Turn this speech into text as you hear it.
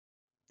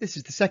This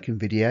is the second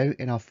video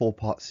in our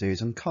four-part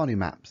series on Karnaugh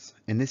maps.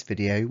 In this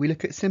video, we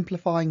look at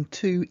simplifying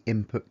two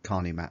input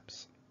Karnaugh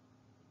maps.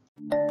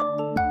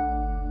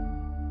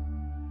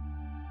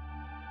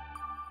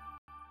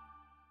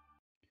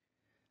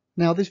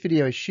 Now, this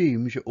video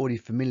assumes you're already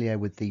familiar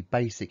with the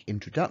basic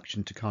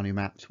introduction to Karnaugh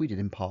maps we did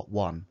in part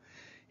 1.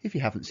 If you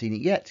haven't seen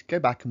it yet, go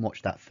back and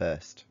watch that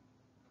first.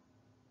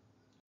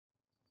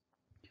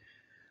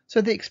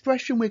 So the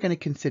expression we're going to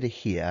consider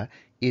here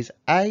is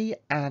A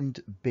and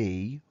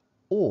B,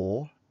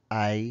 or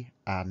A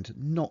and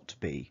not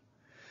B.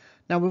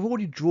 Now, we've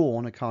already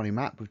drawn a Karnaugh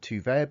map with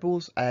two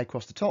variables, A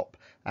across the top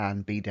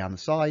and B down the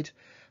side,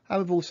 and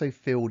we've also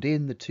filled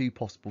in the two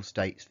possible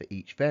states for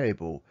each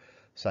variable.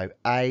 So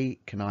A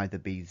can either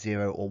be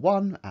 0 or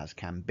 1, as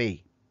can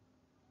B.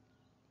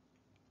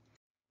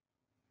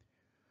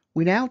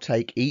 We now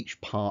take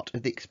each part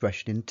of the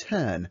expression in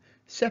turn,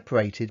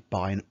 separated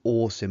by an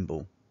or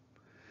symbol.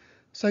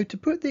 So to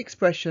put the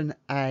expression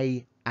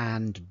A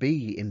and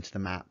B into the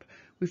map,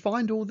 we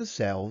find all the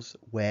cells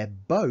where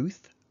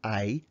both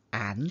A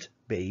and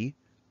B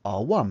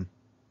are 1.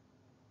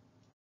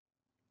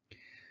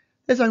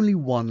 There's only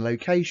one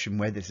location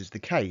where this is the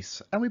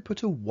case, and we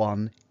put a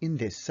 1 in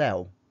this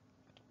cell.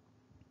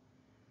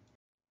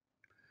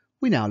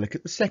 We now look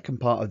at the second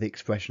part of the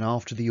expression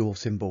after the or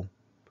symbol.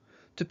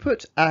 To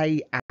put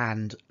A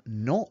and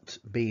not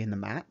B in the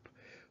map,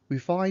 we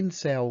find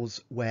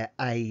cells where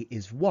A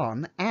is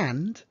 1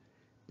 and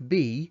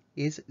B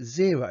is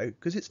 0,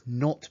 because it's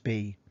not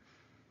B.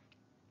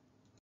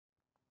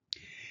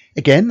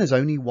 Again, there's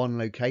only one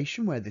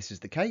location where this is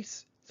the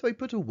case, so we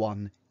put a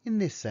 1 in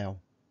this cell.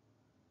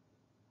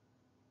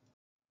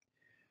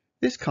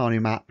 This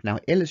Karnaugh map now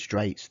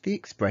illustrates the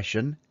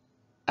expression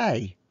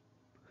A.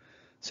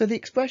 So the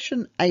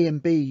expression A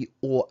and B,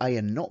 or A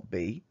and not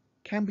B,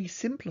 can be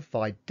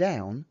simplified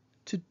down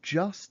to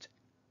just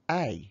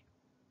A.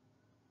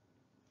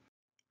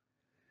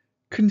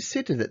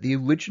 Consider that the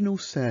original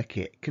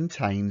circuit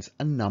contains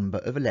a number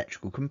of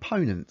electrical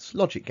components,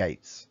 logic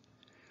gates.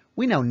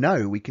 We now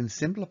know we can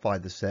simplify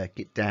the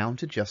circuit down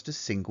to just a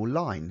single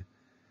line.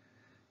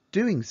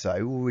 Doing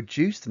so will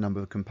reduce the number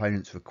of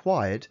components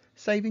required,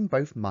 saving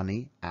both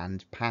money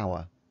and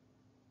power.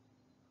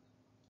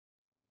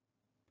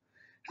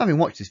 Having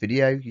watched this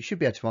video, you should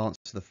be able to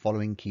answer the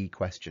following key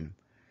question.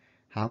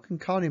 How can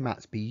Karnaugh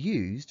maps be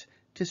used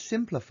to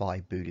simplify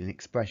Boolean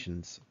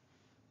expressions?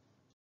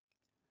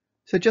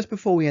 So just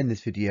before we end this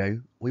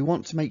video, we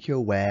want to make you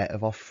aware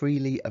of our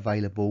freely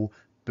available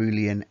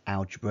Boolean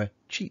algebra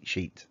cheat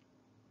sheet.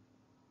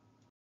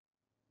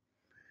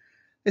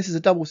 This is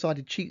a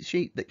double-sided cheat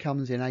sheet that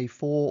comes in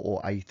A4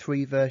 or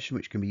A3 version,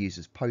 which can be used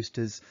as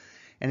posters,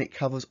 and it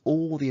covers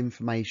all the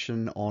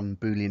information on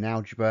Boolean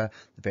algebra,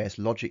 the various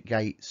logic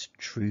gates,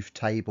 truth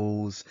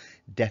tables,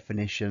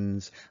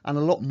 definitions, and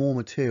a lot more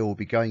material we'll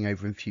be going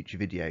over in future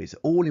videos,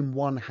 all in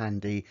one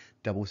handy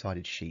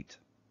double-sided sheet.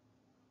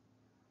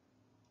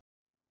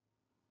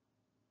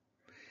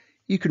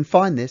 You can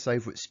find this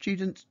over at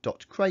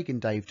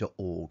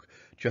student.craiganddave.org.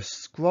 Just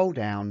scroll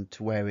down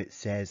to where it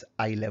says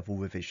A Level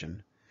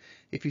Revision.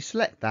 If you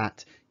select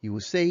that, you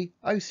will see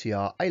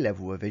OCR A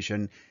Level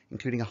Revision,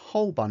 including a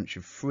whole bunch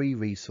of free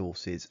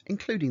resources,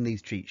 including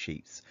these cheat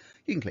sheets.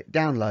 You can click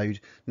download,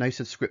 no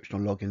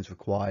subscription or logins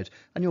required,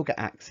 and you'll get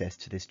access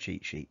to this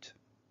cheat sheet.